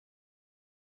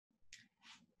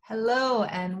Hello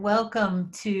and welcome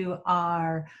to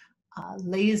our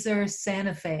Laser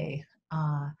Santa Fe,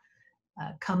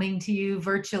 coming to you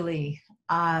virtually.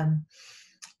 I'm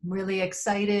really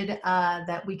excited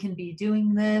that we can be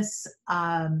doing this.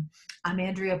 I'm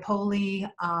Andrea Poli.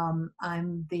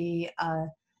 I'm the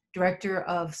director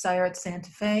of SciArt Santa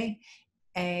Fe,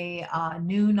 a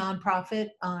new nonprofit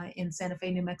in Santa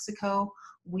Fe, New Mexico.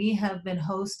 We have been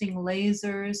hosting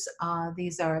lasers.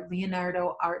 These are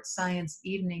Leonardo Art Science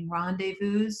Evening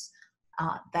Rendezvous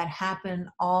that happen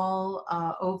all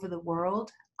over the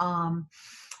world. Uh,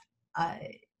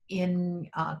 in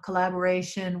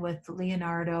collaboration with the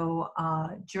Leonardo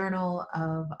Journal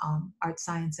of Art,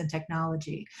 Science, and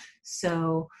Technology.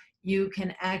 So you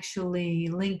can actually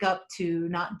link up to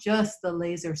not just the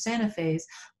Laser Santa Fe's,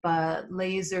 but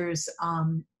lasers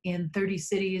in 30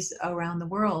 cities around the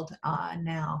world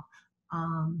now.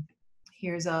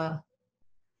 Here's a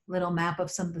little map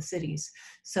of some of the cities.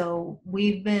 So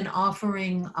we've been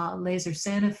offering Laser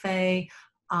Santa Fe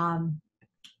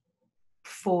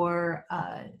for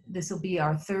this will be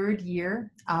our third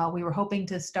year. We were hoping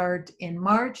to start in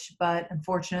March, but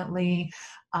unfortunately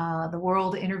the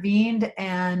world intervened,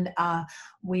 and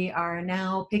we are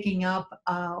now picking up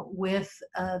with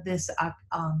this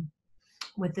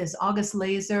August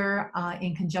Laser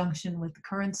in conjunction with the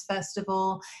Currents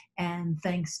Festival, and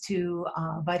thanks to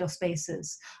Vital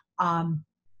Spaces.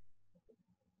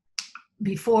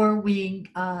 Before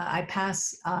I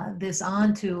pass this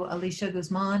on to Alicia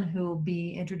Guzman, who will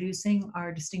be introducing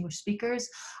our distinguished speakers,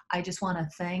 I just want to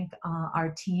thank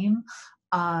our team.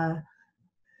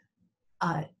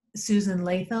 Susan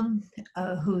Latham,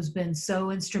 who's been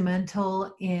so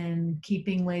instrumental in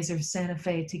keeping Laser Santa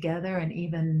Fe together, and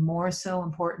even more so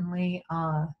importantly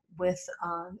with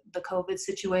the COVID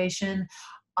situation.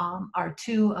 Our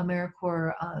two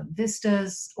AmeriCorps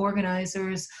Vistas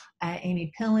organizers,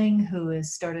 Amy Pilling, who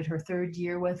has started her third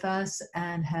year with us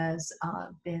and has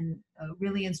been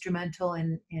really instrumental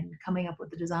in coming up with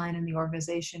the design and the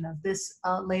organization of this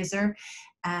laser,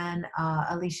 and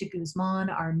Alicia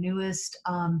Guzman, our newest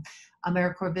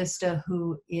AmeriCorps Vista,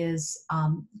 who is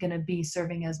going to be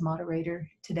serving as moderator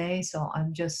today. So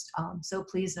I'm just so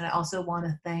pleased, and I also want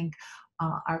to thank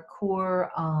our core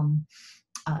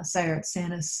SciArt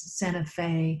Santa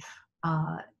Fe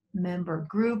member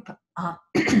group,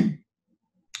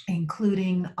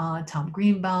 including Tom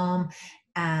Greenbaum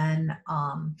and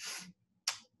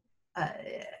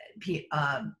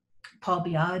Paul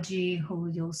Biaggi, who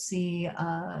you'll see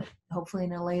hopefully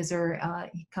in a laser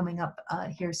coming up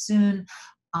here soon,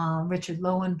 Richard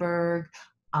Lowenberg,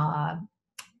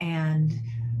 and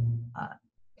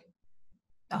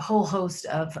a whole host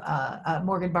of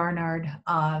Morgan Barnard,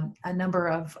 a number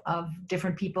of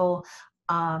different people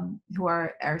who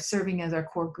are serving as our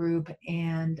core group,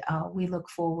 and we look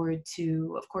forward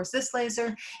to, of course, this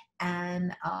laser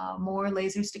and more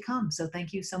lasers to come. So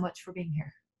thank you so much for being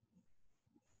here.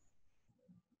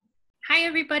 Hi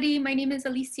everybody, my name is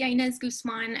Alicia Inez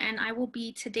Guzman, and I will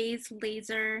be today's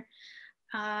laser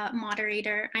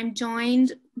moderator. I'm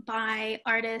joined by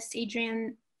artist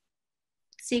Adrien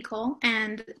Segal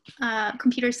and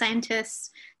computer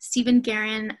scientist Stephen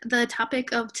Guerin. The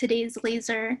topic of today's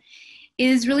laser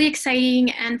is really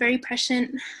exciting and very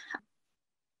prescient.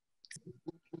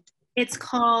 It's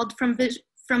called From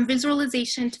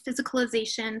Visualization to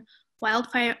Physicalization,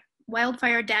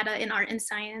 Wildfire Data in Art and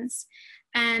Science.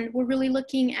 And we're really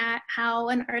looking at how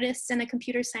an artist and a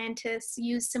computer scientist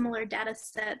use similar data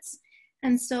sets.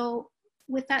 And so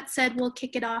with that said, we'll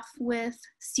kick it off with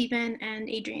Stephen and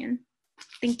Adrien.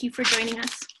 Thank you for joining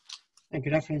us.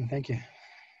 Good afternoon, thank you.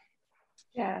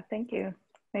 Yeah, thank you.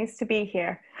 Nice to be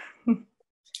here.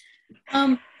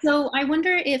 So I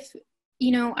wonder if,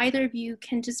 either of you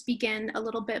can just begin a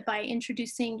little bit by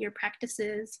introducing your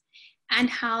practices and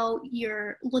how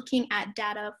you're looking at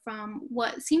data from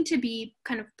what seem to be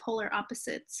kind of polar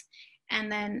opposites, and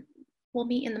then we'll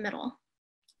meet in the middle.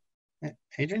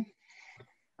 Adrien?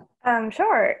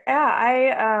 Sure,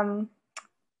 yeah,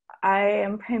 I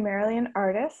am primarily an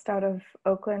artist out of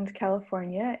Oakland,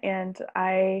 California, and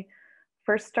I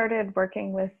first started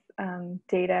working with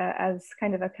data as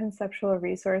kind of a conceptual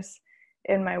resource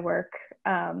in my work,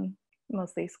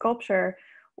 mostly sculpture,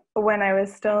 when I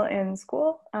was still in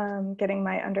school, getting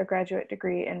my undergraduate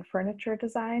degree in furniture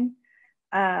design.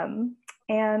 And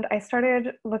I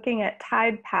started looking at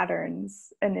tide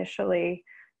patterns initially,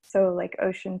 so like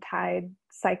ocean tide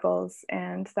cycles,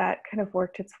 and that kind of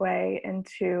worked its way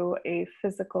into a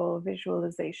physical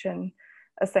visualization,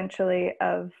 essentially,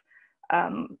 of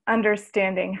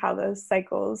understanding how those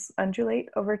cycles undulate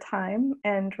over time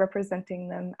and representing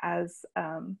them as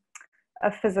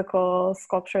a physical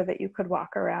sculpture that you could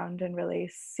walk around and really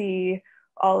see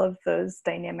all of those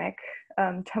dynamic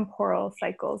temporal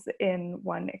cycles in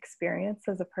one experience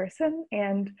as a person.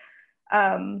 And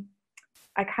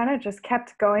I kind of just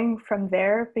kept going from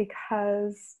there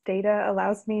because data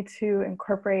allows me to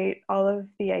incorporate all of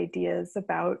the ideas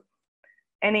about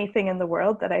anything in the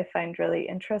world that I find really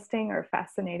interesting or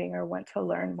fascinating or want to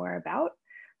learn more about.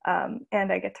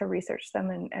 And I get to research them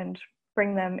and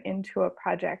bring them into a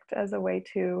project as a way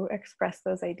to express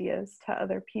those ideas to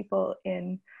other people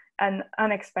in an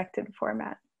unexpected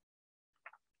format.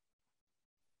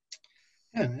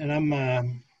 Yeah, and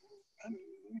I'm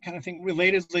kind of think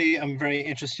relatedly, I'm very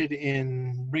interested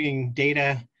in bringing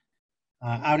data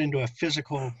out into a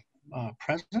physical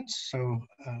presence. So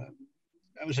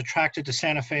I was attracted to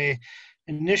Santa Fe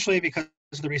initially because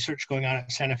of the research going on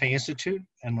at Santa Fe Institute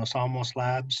and Los Alamos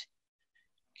Labs,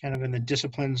 kind of in the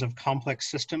disciplines of complex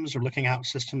systems or looking how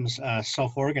systems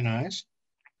self-organize.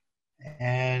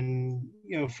 And,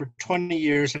 you know, for 20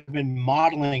 years, I've been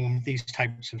modeling these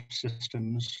types of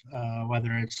systems,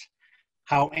 whether it's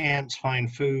how ants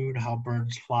find food, how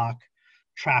birds flock,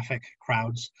 traffic,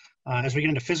 crowds. As we get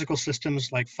into physical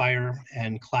systems like fire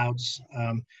and clouds,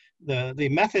 the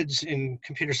methods in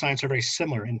computer science are very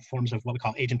similar in forms of what we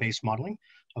call agent-based modeling,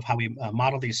 of how we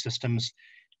model these systems.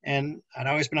 And I'd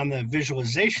always been on the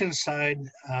visualization side,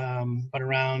 but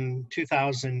around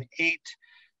 2008,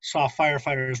 saw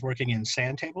firefighters working in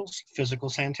sand tables,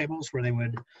 physical sand tables, where they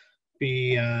would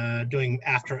be doing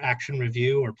after-action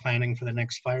review or planning for the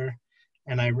next fire.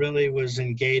 And I really was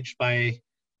engaged by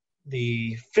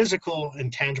the physical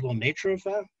and tangible nature of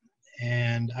that.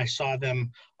 And I saw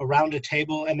them around a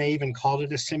table, and they even called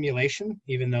it a simulation,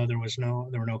 even though there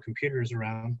were no computers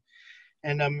around.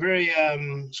 And I'm very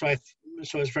so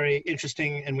it was very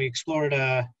interesting, and we explored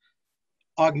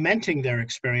augmenting their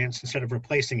experience instead of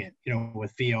replacing it, you know,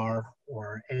 with VR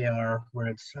or AR, where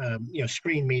it's you know,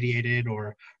 screen mediated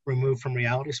or removed from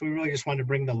reality. So we really just wanted to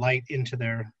bring the light into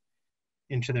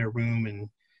their room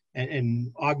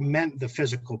and augment the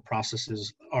physical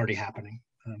processes already happening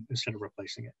instead of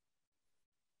replacing it.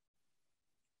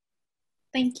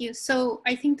 Thank you. So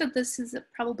I think that this is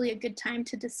probably a good time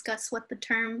to discuss what the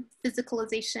term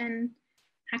physicalization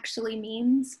actually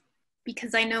means,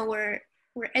 because I know we're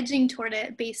edging toward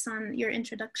it based on your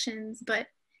introductions, but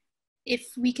if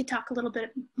we could talk a little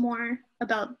bit more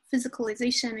about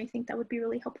physicalization, I think that would be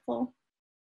really helpful.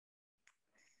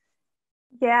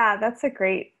 Yeah, that's a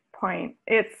great point.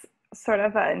 It's sort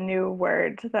of a new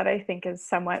word that I think is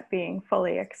somewhat being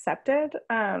fully accepted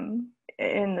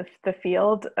in the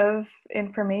field of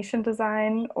information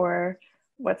design, or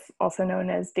what's also known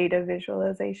as data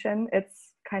visualization. It's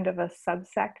kind of a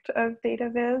subsect of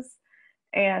data viz.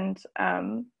 And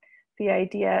the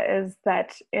idea is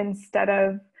that instead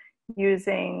of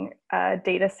using a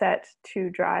data set to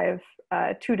drive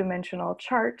a two-dimensional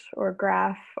chart or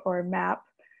graph or map,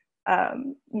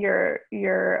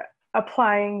 you're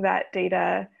applying that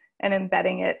data and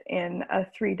embedding it in a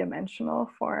three-dimensional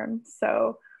form.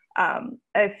 So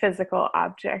a physical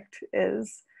object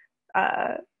is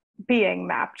being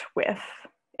mapped with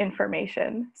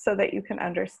information so that you can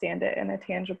understand it in a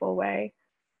tangible way.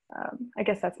 I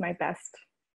guess that's my best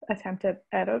attempt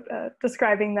at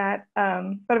describing that.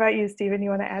 What about you, Stephen? You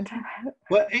want to add to that?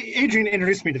 Well, Adrien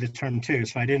introduced me to the term too,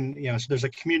 so I didn't, you know, so there's a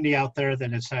community out there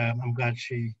that it's, I'm glad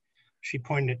she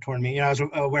pointed it toward me. You know, I was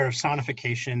aware of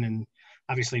sonification and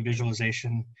obviously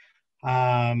visualization.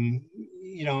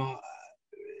 You know,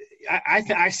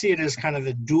 I see it as kind of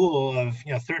the dual of,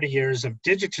 you know, 30 years of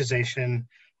digitization,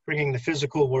 bringing the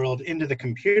physical world into the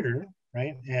computer,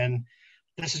 right? And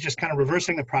this is just kind of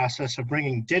reversing the process of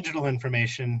bringing digital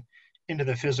information into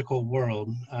the physical world.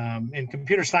 In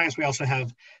computer science, we also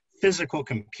have physical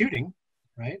computing,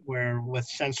 right? Where with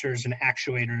sensors and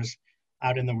actuators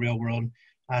out in the real world.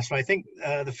 So I think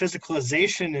the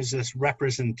physicalization is this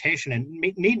representation, and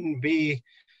needn't be,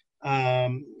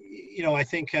 you know, I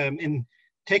think in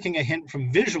taking a hint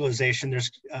from visualization, there's,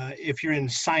 if you're in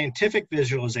scientific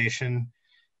visualization,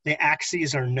 the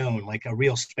axes are known, like a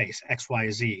real space, X,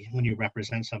 Y, Z, when you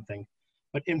represent something.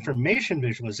 But information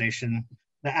visualization,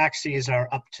 the axes are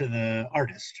up to the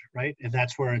artist, right? And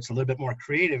that's where it's a little bit more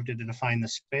creative to define the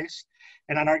space.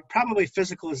 And on art, probably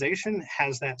physicalization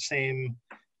has that same,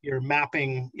 you're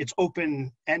mapping, it's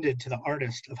open-ended to the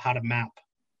artist of how to map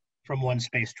from one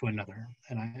space to another.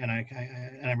 And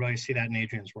I really see that in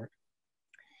Adrien's work.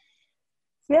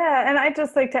 Yeah, and I'd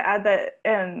just like to add that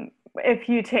if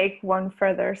you take one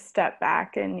further step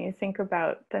back and you think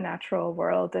about the natural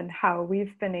world and how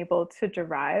we've been able to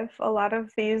derive a lot of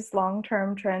these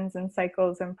long-term trends and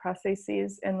cycles and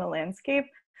processes in the landscape,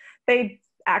 they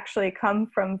actually come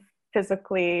from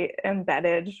physically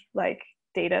embedded like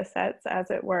data sets, as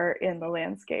it were, in the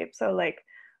landscape. So like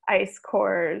ice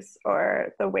cores,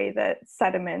 or the way that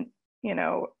sediment, you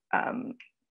know,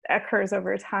 occurs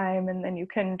over time, and then you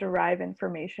can derive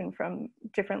information from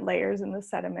different layers in the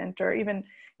sediment, or even,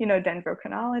 you know,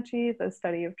 dendrochronology, the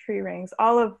study of tree rings.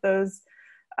 All of those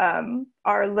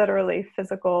are literally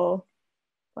physical,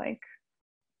 like,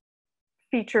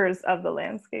 features of the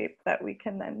landscape that we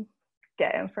can then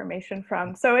get information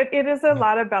from. So it is a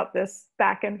lot about this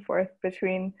back and forth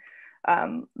between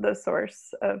the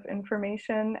source of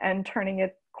information and turning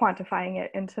it, quantifying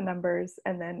it into numbers,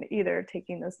 and then either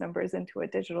taking those numbers into a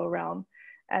digital realm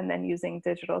and then using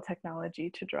digital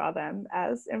technology to draw them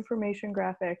as information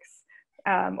graphics,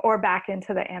 or back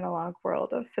into the analog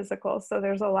world of physical. So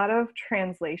there's a lot of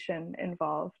translation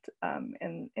involved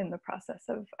in the process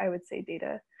of, I would say,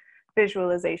 data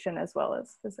visualization as well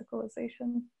as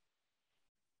physicalization.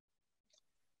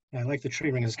 Yeah, I like the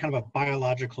tree ring. It's kind of a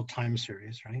biological time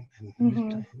series, right?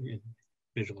 And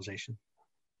visualization.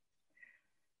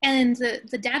 And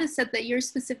the data set that you're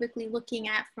specifically looking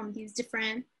at from these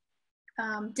different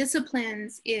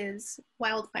disciplines is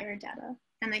wildfire data.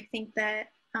 And I think that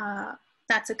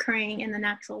that's occurring in the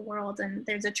natural world, and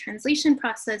there's a translation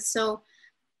process. So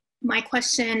my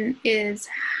question is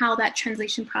how that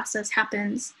translation process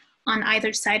happens on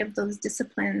either side of those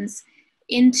disciplines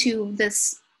into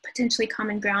this potentially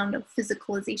common ground of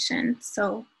physicalization.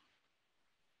 So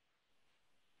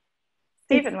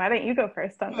Stephen, why don't you go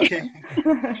first on this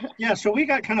one? Yeah, so we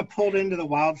got kind of pulled into the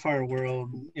wildfire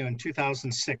world, you know, in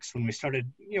 2006 when we started,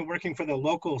 you know, working for the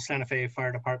local Santa Fe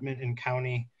Fire Department and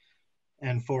county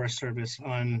and Forest Service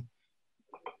on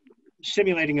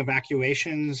simulating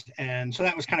evacuations. And so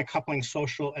that was kind of coupling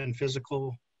social and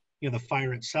physical, you know, the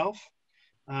fire itself.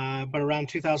 But around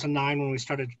 2009, when we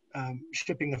started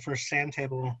shipping the first sand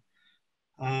table,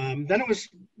 then it was,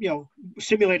 you know,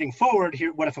 simulating forward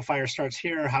here. What if a fire starts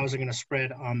here? How is it going to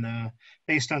spread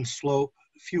based on slope,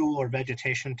 fuel or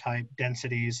vegetation type,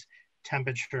 densities,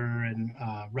 temperature, and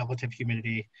relative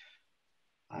humidity.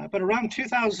 But around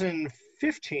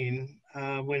 2015,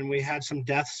 when we had some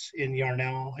deaths in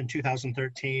Yarnell in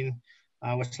 2013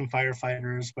 with some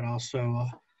firefighters, but also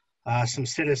some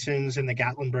citizens in the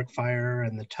Gatlinburg fire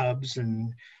and the Tubbs,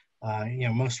 and you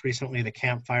know, most recently the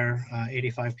Camp Fire,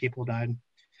 85 people died.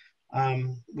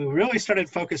 We really started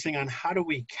focusing on how do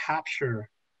we capture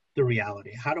the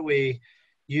reality? How do we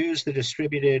use the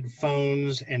distributed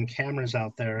phones and cameras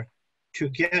out there to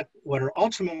get what are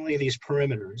ultimately these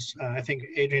perimeters? I think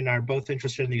Adrien and I are both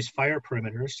interested in these fire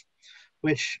perimeters,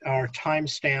 which are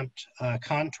time-stamped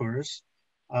contours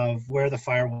of where the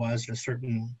fire was at a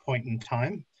certain point in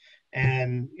time.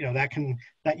 And you know,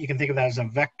 that you can think of that as a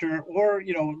vector, or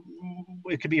you know,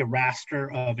 it could be a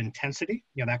raster of intensity.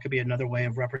 You know, that could be another way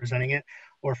of representing it,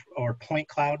 or point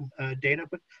cloud data.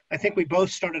 But I think we both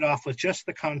started off with just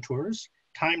the contours,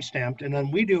 time stamped, and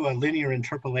then we do a linear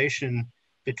interpolation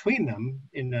between them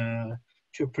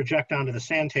to project onto the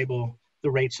sand table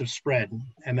the rates of spread.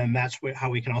 And then that's how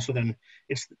we can also then,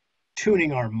 it's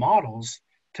tuning our models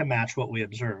to match what we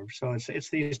observe. So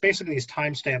it's basically these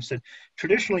timestamps that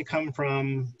traditionally come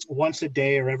from once a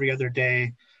day or every other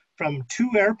day from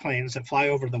 2 airplanes that fly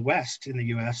over the West in the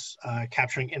US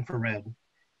capturing infrared.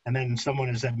 And then someone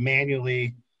is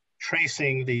manually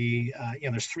tracing you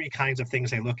know, there's 3 kinds of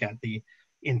things they look at: the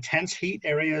intense heat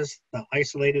areas, the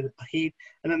isolated heat,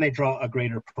 and then they draw a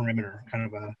greater perimeter, kind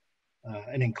of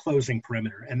an enclosing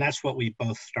perimeter. And that's what we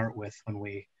both start with when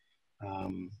we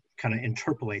kind of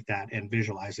interpolate that and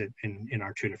visualize it in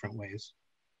our 2 different ways.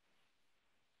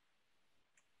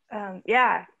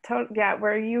 Yeah,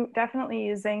 we're definitely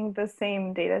using the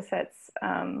same data sets,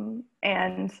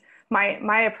 and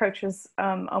my approach is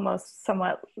almost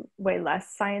somewhat way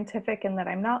less scientific, in that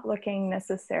I'm not looking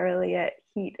necessarily at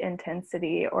heat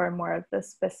intensity or more of the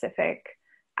specific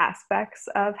aspects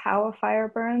of how a fire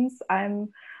burns.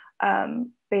 I'm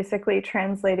basically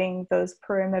translating those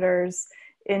perimeters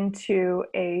into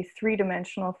a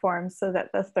 3-dimensional form, so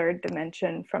that the 3rd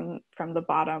dimension from the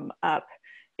bottom up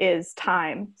is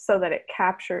time, so that it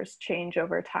captures change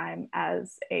over time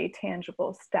as a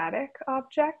tangible static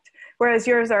object, whereas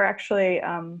yours are actually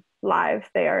live.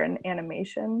 They are an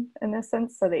animation in a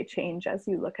sense, so they change as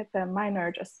you look at them. Mine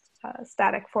are just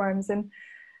static forms.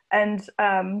 And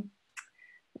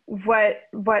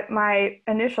what my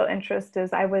initial interest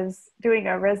is, I was doing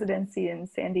a residency in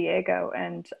San Diego,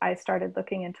 and I started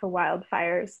looking into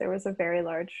wildfires. There was a very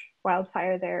large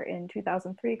wildfire there in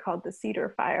 2003 called the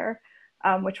Cedar Fire,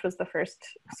 which was the first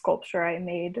sculpture I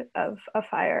made of a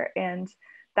fire. And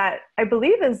that I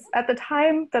believe is, at the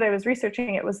time that I was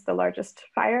researching it, was the largest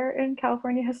fire in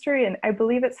California history, and I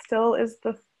believe it still is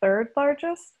the third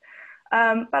largest.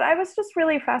 But I was just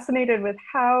really fascinated with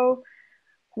how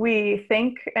we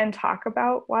think and talk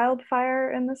about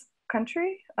wildfire in this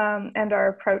country, and our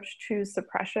approach to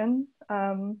suppression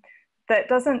that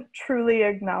doesn't truly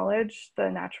acknowledge the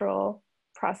natural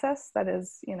process that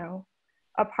is, you know,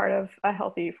 a part of a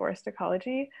healthy forest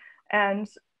ecology. And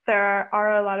there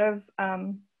are a lot of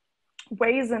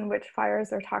ways in which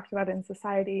fires are talked about in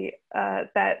society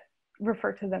that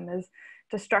refer to them as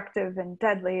destructive and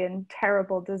deadly and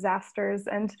terrible disasters.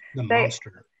 And the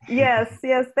monster. Yes,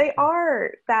 they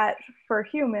are that for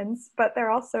humans, but they're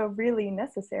also really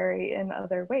necessary in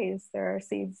other ways. There are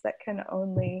seeds that can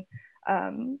only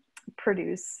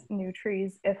produce new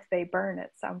trees if they burn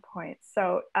at some point.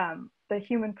 So the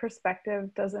human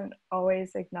perspective doesn't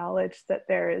always acknowledge that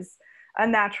there is a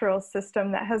natural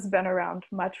system that has been around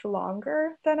much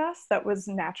longer than us that was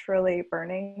naturally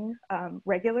burning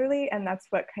regularly, and that's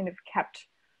what kind of kept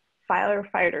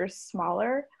firefighters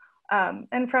smaller.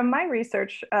 And from my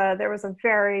research, there was a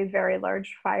very, very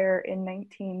large fire in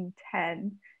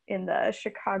 1910 in the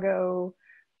Chicago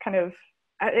kind of,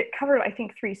 it covered, I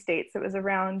think, 3 states. It was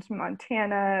around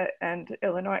Montana and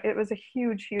Illinois. It was a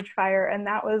huge, huge fire. And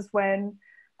that was when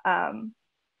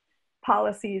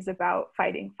policies about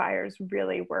fighting fires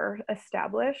really were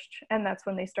established. And that's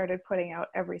when they started putting out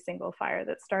every single fire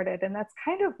that started. And that's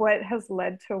kind of what has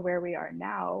led to where we are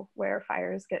now, where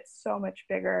fires get so much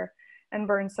bigger and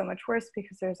burn so much worse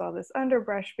because there's all this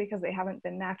underbrush because they haven't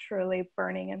been naturally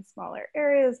burning in smaller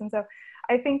areas. And so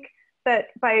I think that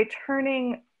by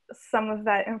turning some of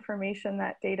that information,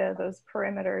 that data, those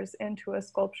perimeters into a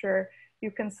sculpture, you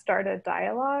can start a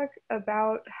dialogue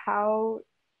about how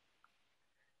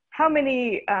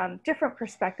many different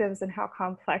perspectives and how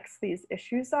complex these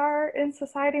issues are in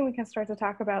society. And we can start to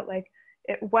talk about like,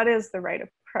 what is the right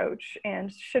approach?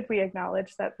 And should we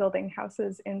acknowledge that building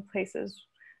houses in places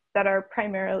that are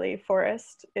primarily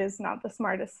forest is not the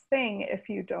smartest thing if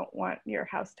you don't want your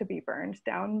house to be burned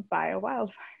down by a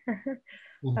wildfire?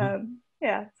 Mm-hmm.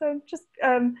 Yeah, so just,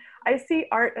 I see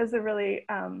art as a really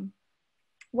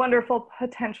wonderful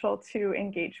potential to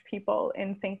engage people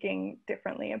in thinking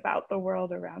differently about the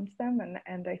world around them.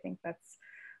 And I think that's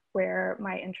where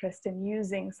my interest in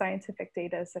using scientific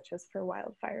data, such as for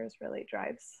wildfires, really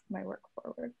drives my work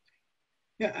forward.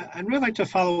 Yeah, I'd really like to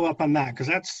follow up on that, because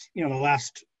that's, you know, the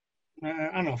last, I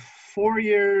don't know, 4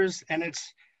 years, and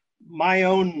it's my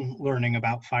own learning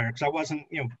about fire, because I wasn't,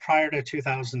 you know, prior to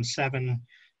 2007,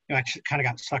 you know, I kind of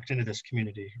got sucked into this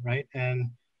community, right?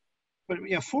 But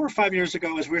you know, 4 or 5 years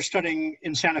ago, as we were studying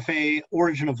in Santa Fe,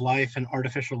 origin of life and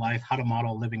artificial life, how to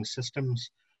model living systems.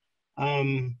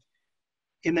 In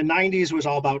the 90s, it was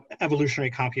all about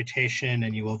evolutionary computation,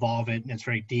 and you evolve it, and it's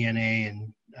very DNA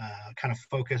and kind of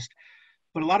focused.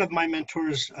 But a lot of my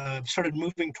mentors started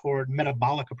moving toward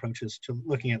metabolic approaches to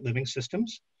looking at living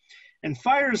systems. And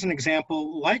fire is an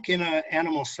example, like in an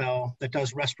animal cell that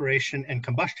does respiration and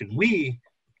combustion. We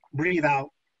breathe out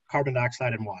carbon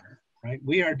dioxide and water. Right?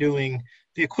 We are doing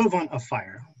the equivalent of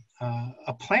fire.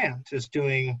 A plant is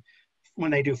doing, when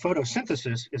they do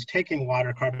photosynthesis, is taking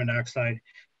water, carbon dioxide,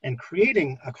 and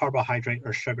creating a carbohydrate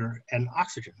or sugar and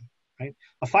oxygen, right?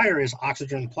 A fire is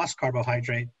oxygen plus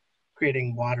carbohydrate,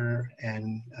 creating water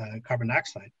and carbon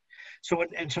dioxide. So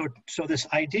this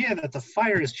idea that the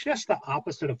fire is just the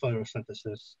opposite of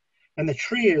photosynthesis, and the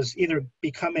tree is either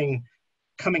coming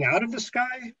out of the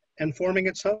sky and forming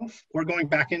itself, or going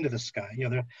back into the sky. You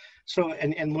know,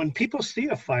 and when people see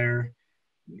a fire,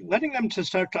 letting them to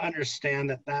start to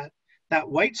understand that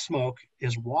white smoke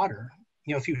is water.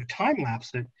 You know, if you time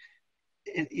lapse it,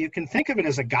 you can think of it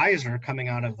as a geyser coming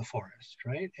out of the forest,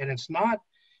 right? And it's not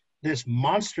this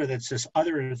monster that's this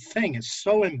other thing. It's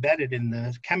so embedded in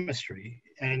the chemistry,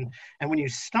 and when you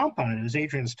stomp on it, as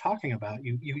Adrien's talking about,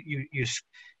 you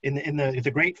in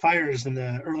the great fires in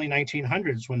the early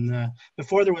 1900s,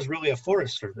 before there was really a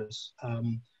Forest Service,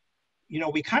 you know,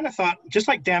 we kind of thought, just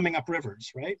like damming up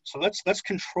rivers, right? So let's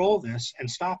control this and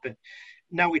stop it.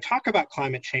 Now we talk about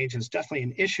climate change, and it's definitely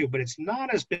an issue, but it's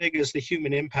not as big as the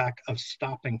human impact of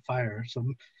stopping fire. So,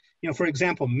 you know, for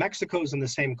example, Mexico's in the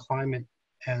same climate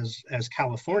as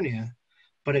California,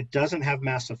 but it doesn't have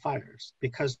massive fires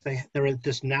because they're at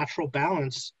this natural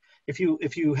balance. If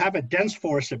you have a dense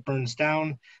forest that burns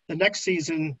down, the next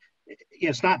season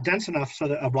it's not dense enough so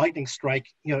that a lightning strike,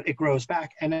 you know, it grows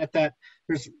back. And at that,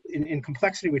 there's in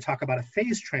complexity, we talk about a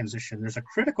phase transition. There's a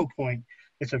critical point.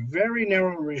 It's a very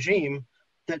narrow regime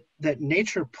that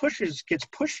nature gets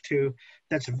pushed to,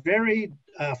 that's very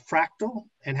fractal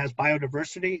and has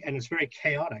biodiversity, and it's very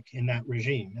chaotic in that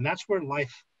regime. And that's where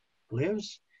life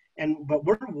lives. But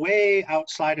we're way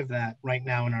outside of that right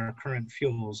now in our current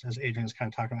fuels, as Adrien's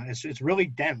kind of talking about. It's really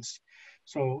dense.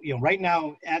 So, right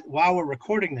now, while we're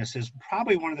recording this, is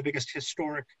probably one of the biggest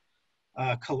historic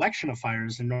collection of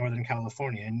fires in Northern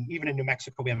California. And even in New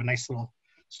Mexico, we have a nice little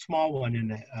small one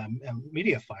in a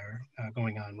media fire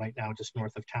going on right now, just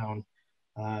north of town,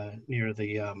 near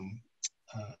the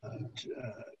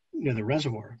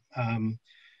reservoir.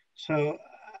 So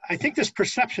I think this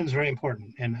perception is very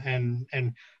important,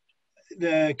 and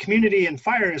the community in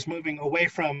fire is moving away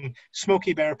from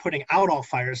Smokey Bear putting out all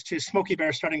fires to Smokey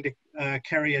Bear starting to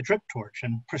carry a drip torch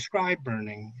and prescribe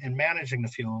burning and managing the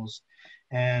fuels.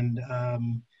 And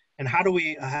how do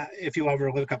we, if you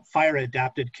ever look up fire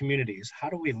adapted communities, how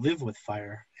do we live with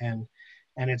fire? And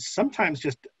it's sometimes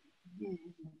just,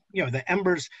 the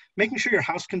embers, making sure your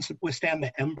house can withstand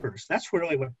the embers. That's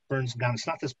really what burns down. It's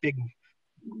not this big,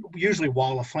 usually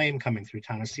wall of flame coming through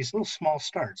town. It's these little small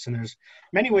starts, and there's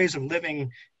many ways of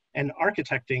living and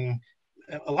architecting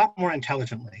a lot more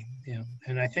intelligently.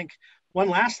 And I think one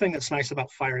last thing that's nice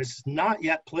about fire is it's not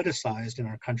yet politicized in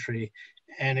our country,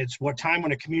 and it's what time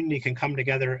when a community can come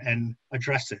together and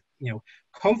address it.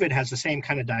 COVID has the same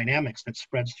kind of dynamics that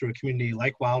spreads through a community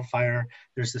like wildfire.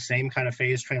 There's the same kind of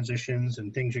phase transitions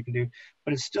and things you can do,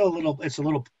 but it's still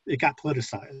it got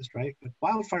politicized, right? But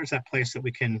wildfire is that place that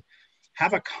we can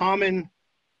have a common, and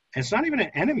it's not even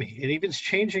an enemy. It even is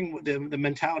changing the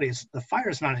mentality. The fire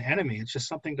is not an enemy. It's just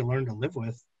something to learn to live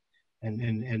with.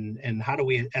 And how do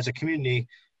we, as a community,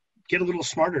 get a little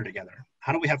smarter together?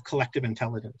 How do we have collective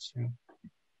intelligence?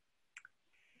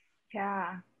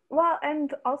 Yeah. Well,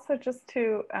 and also just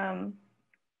to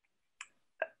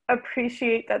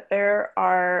appreciate that there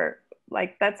are,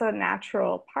 that's a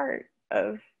natural part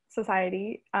of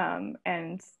society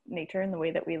and nature and the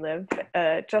way that we live.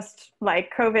 Just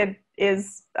like COVID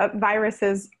is,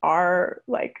 viruses are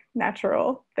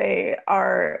natural. They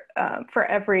are, for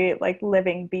every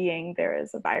living being, there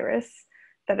is a virus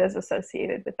that is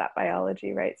associated with that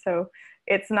biology, right? So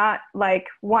it's not like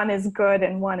one is good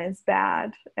and one is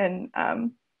bad. And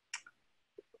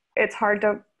it's hard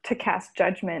to cast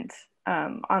judgment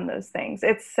on those things.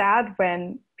 It's sad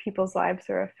when people's lives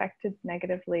are affected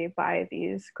negatively by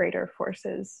these greater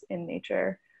forces in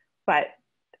nature. But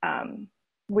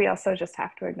we also just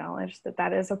have to acknowledge that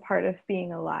that is a part of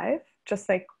being alive. Just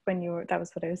like that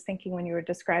was what I was thinking when you were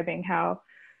describing how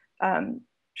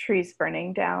trees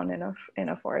burning down in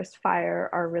a forest fire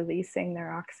are releasing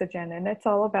their oxygen. And it's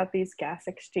all about these gas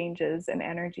exchanges and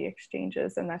energy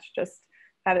exchanges. And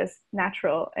that is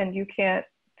natural. And you can't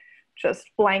just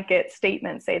blanket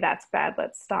statement say that's bad,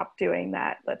 let's stop doing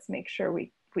that, let's make sure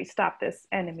we stop this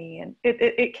enemy. And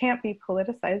it can't be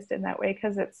politicized in that way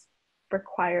because it's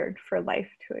required for life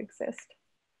to exist.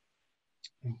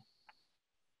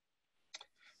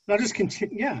 I'll just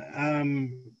continue.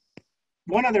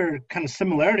 One other kind of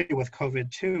similarity with COVID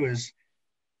too is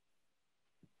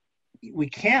we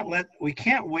can't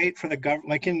wait for the government,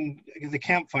 like in the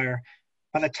campfire.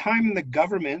 By the time the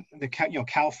government,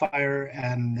 CAL FIRE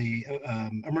and the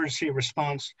emergency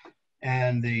response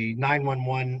and the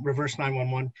 911, reverse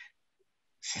 911,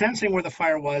 sensing where the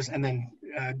fire was and then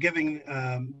giving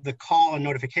the call and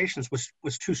notifications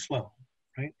was too slow,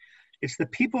 right? It's the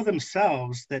people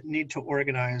themselves that need to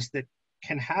organize, that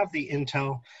can have the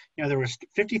intel. There was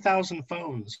 50,000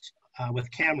 phones with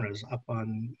cameras up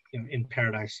on, in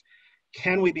Paradise.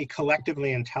 Can we be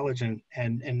collectively intelligent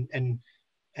and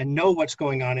know what's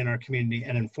going on in our community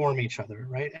and inform each other,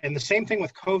 right? And the same thing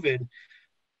with COVID.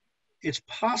 It's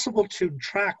possible to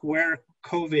track where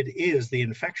COVID is, the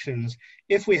infections,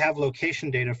 if we have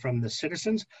location data from the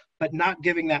citizens, but not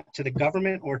giving that to the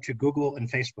government or to Google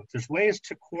and Facebook. There's ways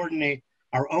to coordinate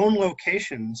our own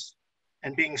locations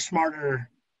and being smarter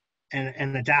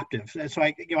and adaptive. So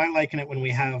I liken it when we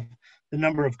have the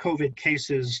number of COVID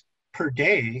cases per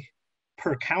day,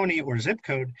 per county or zip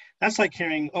code. That's like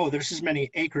hearing, oh, there's as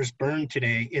many acres burned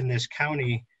today in this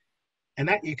county. And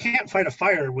that you can't fight a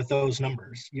fire with those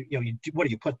numbers. What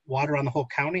do you put water on the whole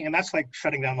county? And that's like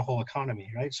shutting down the whole economy,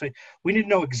 right? So we need to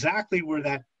know exactly where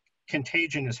that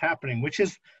contagion is happening, which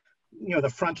is, the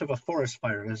front of a forest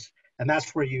fire is, and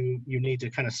that's where you need to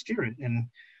kind of steer it.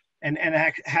 And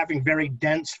having very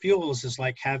dense fuels is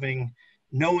like having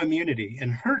no immunity,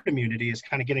 and herd immunity is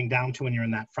kind of getting down to when you're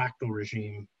in that fractal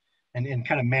regime and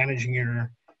kind of managing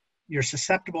your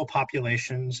susceptible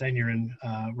populations and your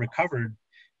recovered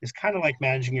is kind of like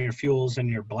managing your fuels and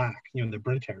your black, the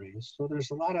burnt areas. So there's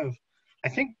a lot of, I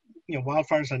think,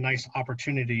 wildfire is a nice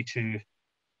opportunity to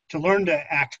to learn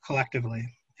to act collectively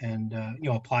and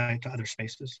apply it to other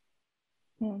spaces.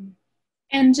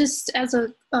 And just as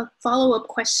a follow-up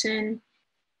question,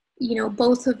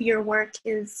 both of your work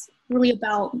is really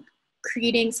about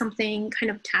creating something kind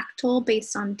of tactile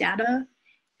based on data.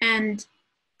 And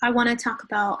I want to talk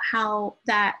about how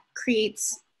that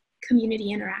creates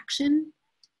community interaction,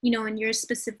 in your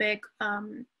specific,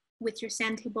 with your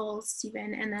sand tables,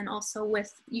 Stephen, and then also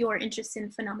with your interest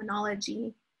in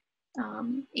phenomenology,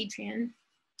 Adrien.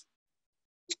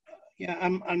 Yeah,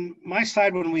 on my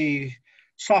side, when we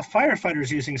saw firefighters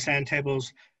using sand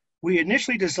tables, we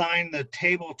initially designed the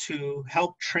table to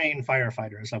help train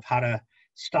firefighters of how to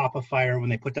stop a fire when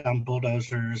they put down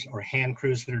bulldozers or hand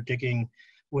crews that are digging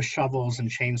with shovels and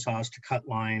chainsaws to cut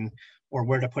line, or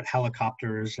where to put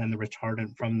helicopters and the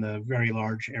retardant from the very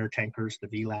large air tankers, the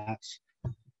VLATs.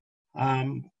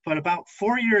 But about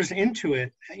 4 years into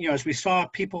it, as we saw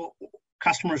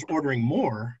customers ordering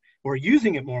more or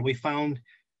using it more, we found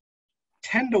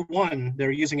 10 to 1,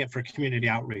 they're using it for community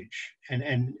outreach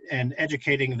and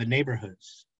educating the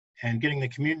neighborhoods and getting the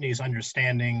communities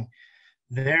understanding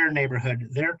their neighborhood,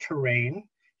 their terrain,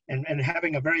 and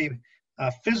having a very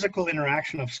physical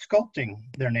interaction of sculpting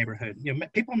their neighborhood.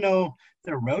 People know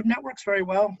their road networks very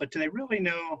well, but do they really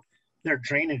know their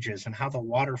drainages and how the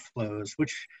water flows,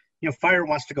 which, fire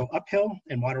wants to go uphill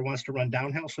and water wants to run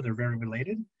downhill, so they're very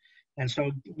related. And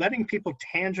so letting people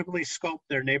tangibly sculpt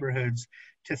their neighborhoods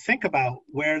to think about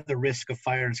where the risk of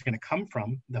fire is going to come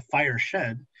from, the fire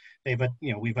shed,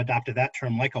 we've adopted that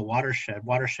term like a watershed.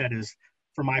 Watershed is,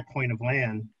 from my point of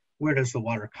land, where does the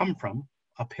water come from?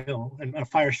 Uphill. And a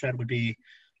fire shed would be,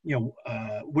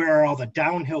 where are all the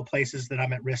downhill places that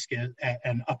I'm at risk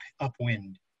and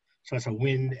upwind. So it's a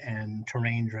wind and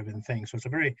terrain driven thing. So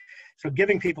so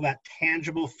giving people that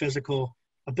tangible physical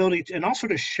ability and also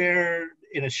to share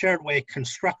in a shared way,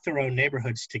 construct their own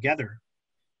neighborhoods together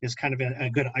is kind of a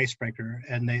good icebreaker.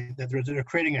 And they're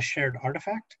creating a shared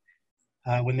artifact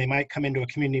when they might come into a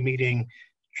community meeting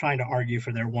trying to argue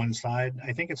for their one side.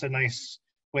 I think it's a nice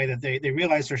way that they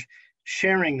realize they're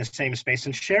sharing the same space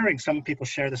and some people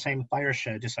share the same fire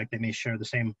shed, just like they may share the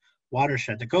same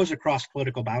watershed that goes across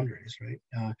political boundaries,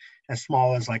 right? As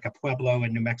small as like a pueblo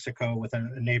in New Mexico with a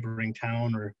neighboring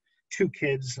town, or 2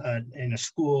 kids in a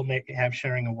school have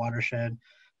sharing a watershed.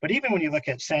 But even when you look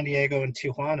at San Diego and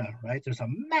Tijuana, right, there's a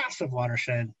massive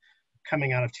watershed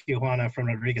coming out of Tijuana from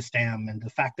Rodriguez Dam, and the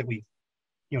fact that we,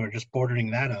 are just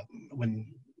bordering that up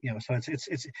when, so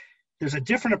it's there's a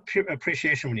different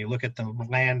appreciation when you look at the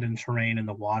land and terrain and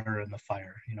the water and the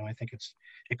fire. I think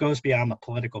it goes beyond the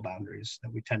political boundaries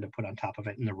that we tend to put on top of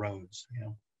it, and the roads.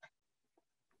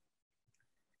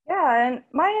 Yeah, and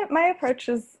my approach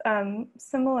is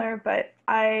similar, but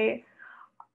I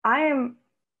am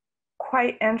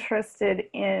quite interested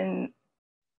in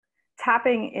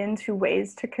tapping into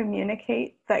ways to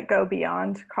communicate that go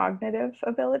beyond cognitive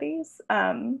abilities,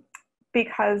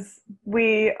 because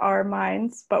we are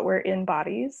minds, but we're in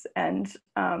bodies, and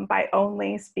by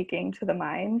only speaking to the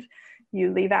mind,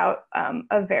 you leave out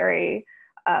a very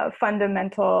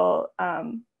fundamental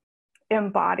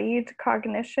embodied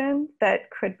cognition that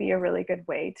could be a really good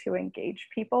way to engage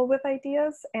people with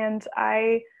ideas. And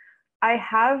I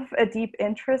have a deep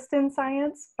interest in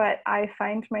science, but I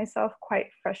find myself quite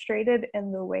frustrated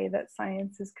in the way that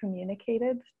science is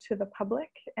communicated to the public.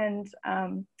 And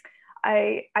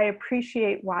I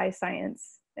appreciate why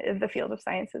the field of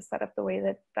science is set up the way that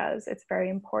it does. It's very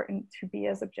important to be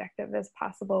as objective as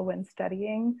possible when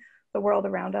studying the world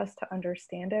around us to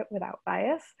understand it without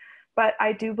bias. But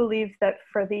I do believe that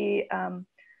for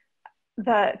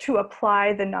to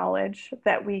apply the knowledge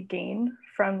that we gain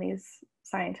from these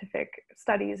scientific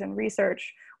studies and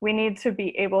research, we need to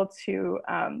be able to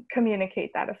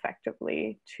communicate that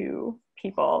effectively to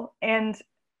people. And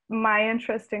my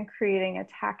interest in creating a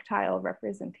tactile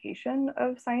representation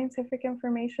of scientific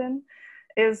information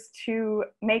is to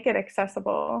make it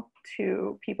accessible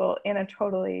to people in a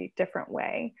totally different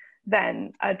way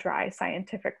than a dry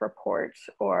scientific report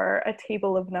or a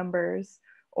table of numbers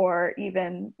or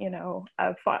even,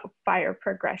 a fire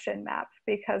progression map,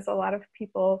 because a lot of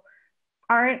people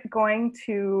aren't going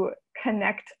to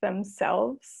connect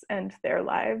themselves and their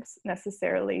lives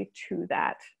necessarily to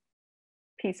that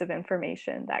piece of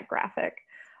information, that graphic.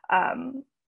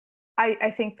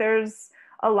 I think there's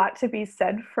a lot to be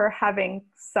said for having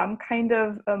some kind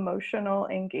of emotional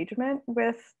engagement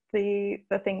with the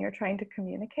thing you're trying to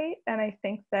communicate. And I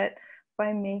think that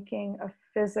by making a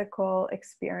physical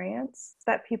experience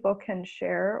that people can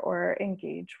share or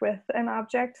engage with an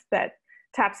object that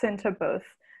taps into both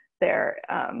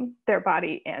their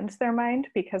body and their mind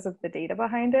because of the data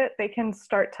behind it, they can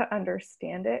start to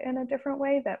understand it in a different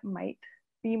way that might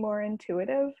be more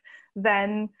intuitive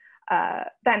than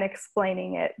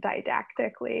explaining it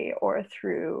didactically or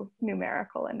through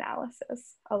numerical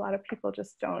analysis. A lot of people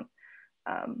just don't,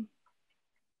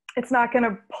 it's not going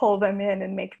to pull them in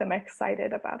and make them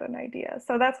excited about an idea.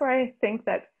 So that's why I think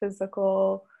that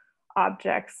physical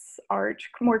objects, art,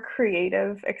 more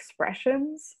creative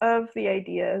expressions of the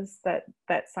ideas that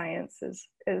science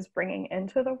is bringing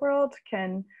into the world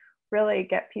can really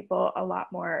get people a lot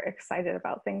more excited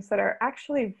about things that are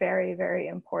actually very, very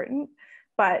important,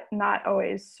 but not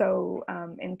always so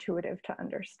intuitive to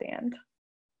understand.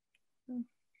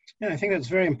 Yeah, I think that's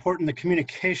very important, the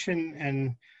communication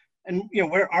and you know,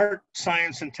 where art,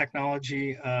 science, and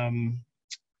technology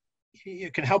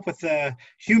it can help with the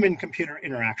human-computer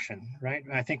interaction, right?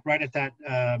 I think right at that,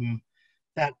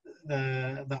 that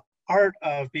the art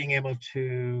of being able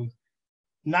to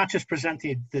not just present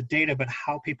the data, but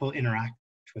how people interact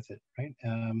with it, right?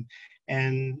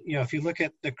 And you know, if you look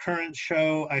at the current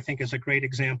show, I think is a great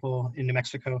example in New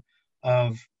Mexico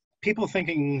of people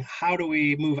thinking, how do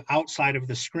we move outside of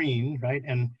the screen, right?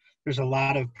 And there's a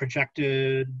lot of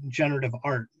projected generative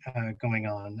art going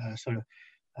on.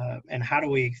 And how do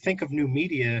we think of new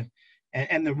media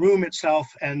and the room itself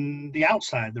and the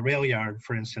outside, the rail yard,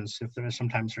 for instance, if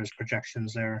sometimes there's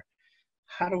projections there.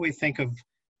 How do we think of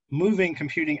moving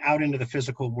computing out into the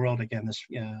physical world again?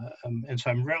 And so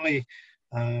I'm really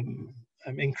I'm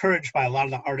encouraged by a lot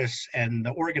of the artists and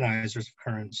the organizers of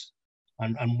Currents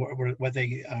on what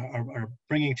they are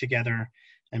bringing together,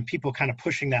 and people kind of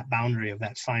pushing that boundary of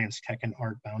that science, tech, and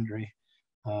art boundary.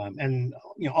 And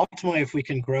you know, ultimately, if we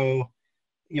can grow,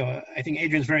 you know, I think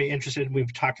Adrien's very interested.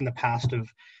 We've talked in the past of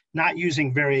not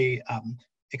using very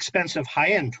expensive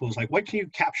high-end tools, like what can you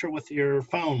capture with your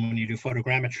phone when you do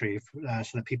photogrammetry,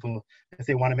 so that people, if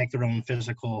they want to make their own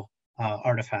physical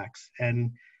artifacts.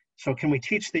 And so can we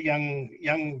teach the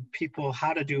young people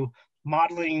how to do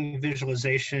modeling,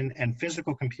 visualization, and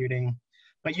physical computing,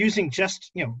 but using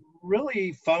just, you know,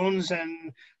 really phones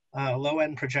and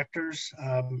low-end projectors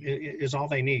is all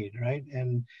they need, right?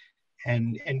 And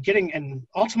getting, and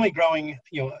ultimately growing,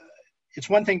 you know, it's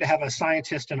one thing to have a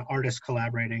scientist and an artist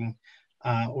collaborating,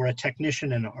 or a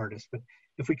technician and an artist, but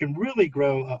if we can really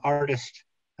grow an artist,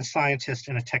 a scientist,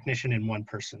 and a technician in one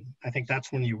person, I think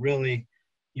that's when you really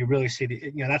see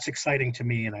the, you know, that's exciting to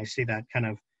me, and I see that kind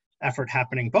of effort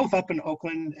happening both up in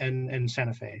Oakland and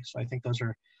Santa Fe. So I think those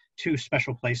are two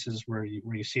special places where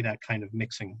you see that kind of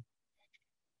mixing.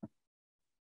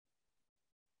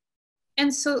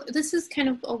 And so this is kind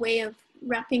of a way of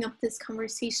wrapping up this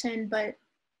conversation, but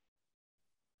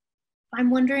I'm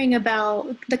wondering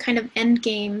about the kind of end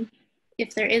game,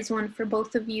 if there is one for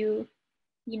both of you.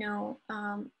 You know,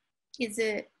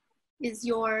 is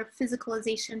your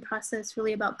physicalization process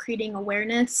really about creating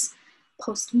awareness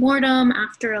post-mortem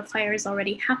after a fire has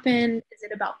already happened? Is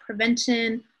it about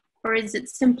prevention, or is it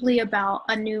simply about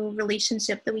a new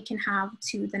relationship that we can have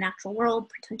to the natural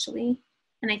world potentially?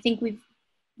 And I think we've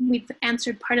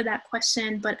answered part of that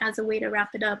question, but as a way to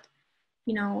wrap it up,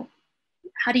 you know,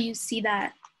 how do you see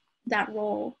that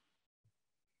role?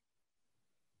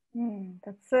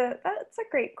 That's a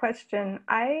great question.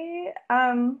 I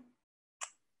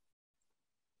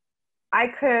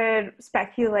could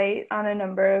speculate on a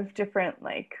number of different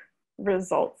like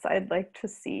results I'd like to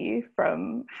see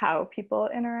from how people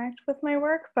interact with my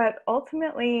work, but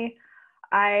ultimately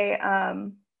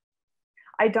I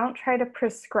don't try to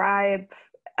prescribe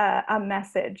a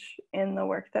message in the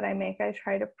work that I make. I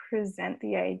try to present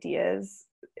the ideas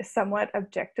somewhat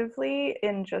objectively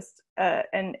in just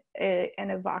an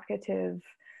evocative,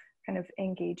 kind of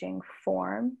engaging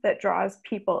form that draws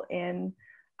people in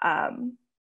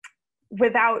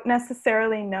without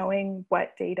necessarily knowing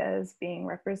what data is being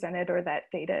represented or that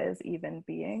data is even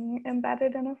being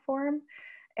embedded in a form.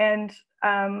 And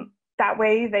that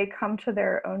way they come to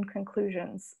their own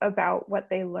conclusions about what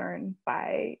they learn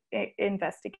by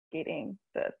investigating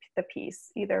the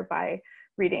piece, either by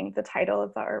reading the title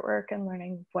of the artwork and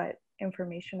learning what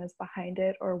information is behind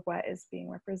it or what is being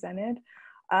represented.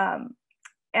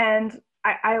 And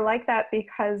I like that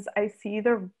because I see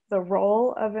the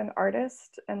role of an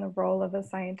artist and the role of a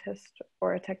scientist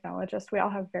or a technologist. We all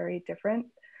have very different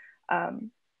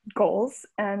goals,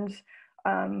 and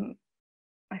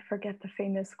I forget the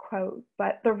famous quote,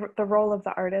 but the role of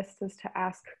the artist is to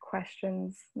ask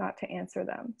questions, not to answer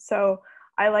them. So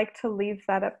I like to leave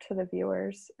that up to the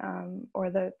viewers or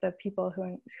the people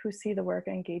who see the work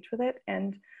and engage with it,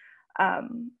 and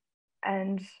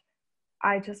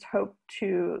I just hope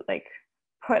to like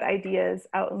put ideas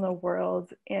out in the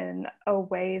world in a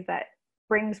way that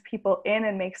brings people in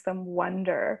and makes them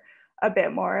wonder a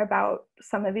bit more about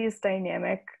some of these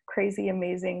dynamic, crazy,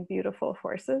 amazing, beautiful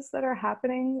forces that are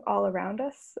happening all around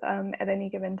us at any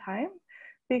given time,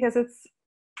 because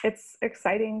it's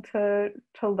exciting to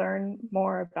learn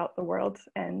more about the world,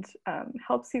 and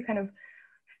helps you kind of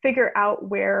figure out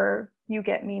where you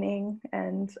get meaning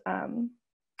and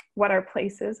what our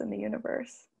place is in the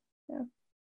universe. Yeah.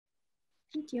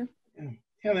 Thank you.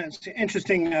 Yeah, that's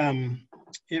interesting.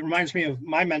 It reminds me of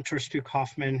my mentor, Stu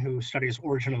Kaufman, who studies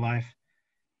origin of life.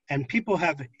 And people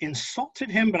have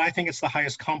insulted him, but I think it's the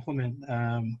highest compliment.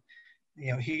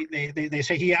 You know, they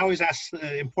say he always asks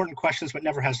important questions, but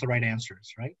never has the right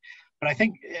answers, right? But I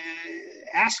think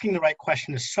asking the right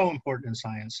question is so important in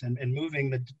science, and moving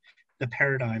the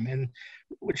paradigm, and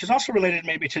which is also related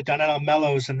maybe to Donnell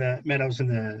Meadows in the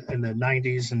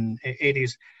 90s and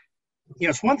 80s. You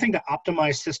know, it's one thing to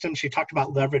optimize systems. She talked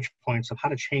about leverage points of how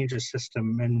to change a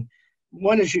system, and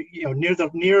one is near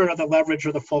the leverage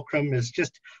or the fulcrum is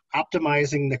just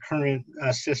optimizing the current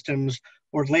systems,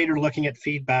 or later looking at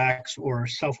feedbacks or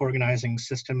self-organizing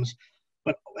systems.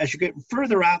 But as you get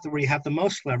further out where you have the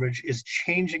most leverage is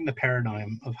changing the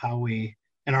paradigm of how we,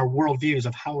 and our worldviews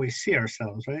of how we see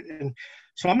ourselves, right? And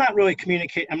so I'm not really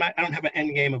I don't have an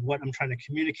end game of what I'm trying to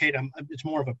communicate. It's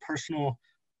more of a personal,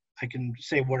 I can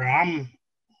say where I'm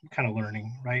kind of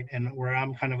learning, right? And where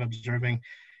I'm kind of observing.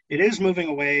 It is moving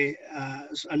away.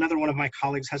 Another one of my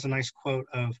colleagues has a nice quote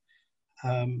of,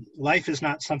 life is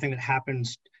not something that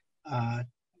happens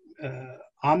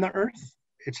on the earth,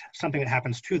 it's something that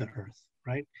happens to the earth,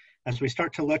 right? As we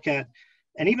start to look at,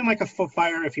 and even like a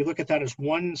fire, if you look at that as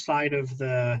one side of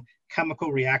the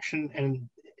chemical reaction, and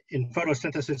in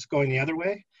photosynthesis going the other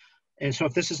way. And so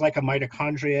if this is like a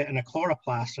mitochondria and a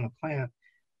chloroplast in a plant,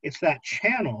 it's that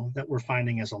channel that we're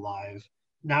finding is alive.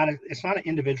 It's not an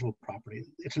individual property,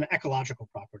 it's an ecological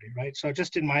property, right? So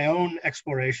just in my own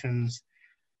explorations,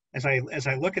 as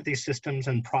I look at these systems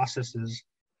and processes,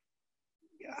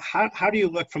 how do you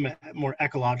look from a more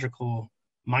ecological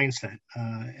mindset,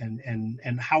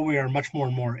 and how we are much more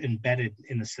and more embedded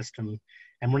in the system,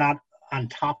 and we're not on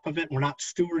top of it, we're not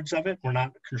stewards of it, we're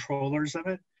not controllers of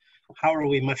it. How are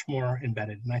we much more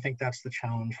embedded? And I think that's the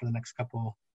challenge for the next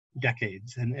couple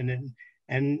decades. And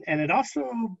it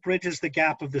also bridges the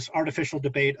gap of this artificial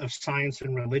debate of science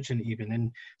and religion even.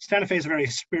 And Santa Fe is a very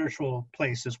spiritual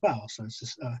place as well. So it's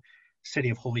just a city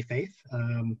of holy faith.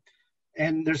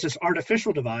 And there's this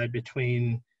artificial divide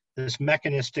between this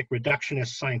mechanistic,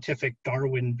 reductionist, scientific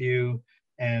Darwin view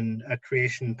and a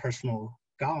creation personal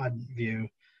God view.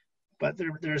 But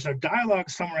there's a dialogue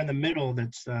somewhere in the middle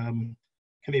that's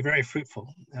can be very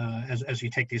fruitful as you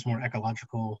take these more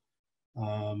ecological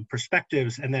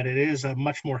perspectives, and that it is a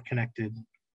much more connected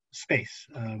space.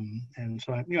 And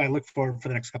so I look forward for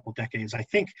the next couple of decades. I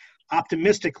think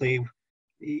optimistically,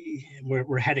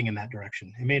 we're heading in that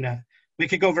direction. It may not, we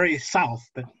could go very south,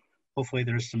 but hopefully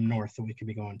there's some north that we could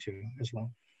be going to as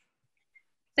well.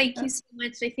 Thank you so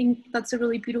much. I think that's a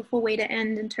really beautiful way to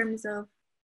end in terms of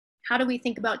how do we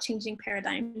think about changing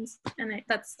paradigms? And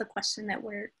that's the question that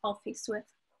we're all faced with.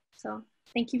 So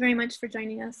thank you very much for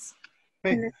joining us.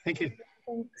 Great, thank you.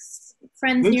 Thanks.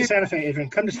 Friends Move to Santa Fe, Adrien.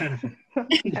 Come to Santa Fe.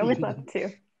 I would love to.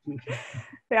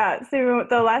 Yeah, so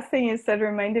the last thing you said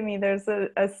reminded me there's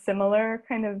a similar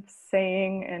kind of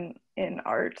saying in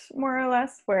art, more or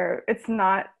less, where it's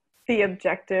not the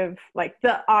objective, like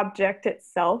the object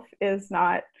itself is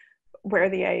not where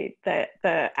the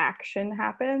action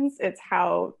happens. It's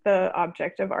how the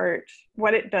object of art,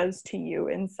 what it does to you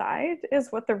inside,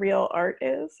 is what the real art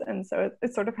is. And so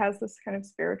it sort of has this kind of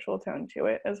spiritual tone to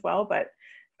it as well, but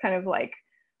kind of like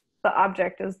the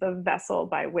object is the vessel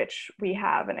by which we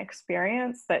have an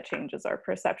experience that changes our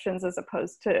perceptions, as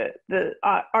opposed to the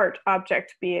art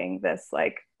object being this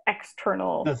like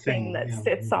external thing that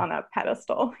sits on a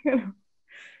pedestal. Yeah.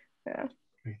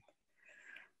 Great.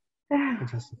 Yeah.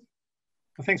 Fantastic.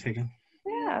 Well, thanks, Adrien.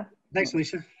 Yeah. Thanks,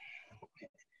 Lisa.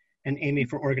 And Amy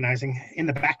for organizing in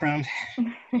the background.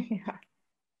 Yeah.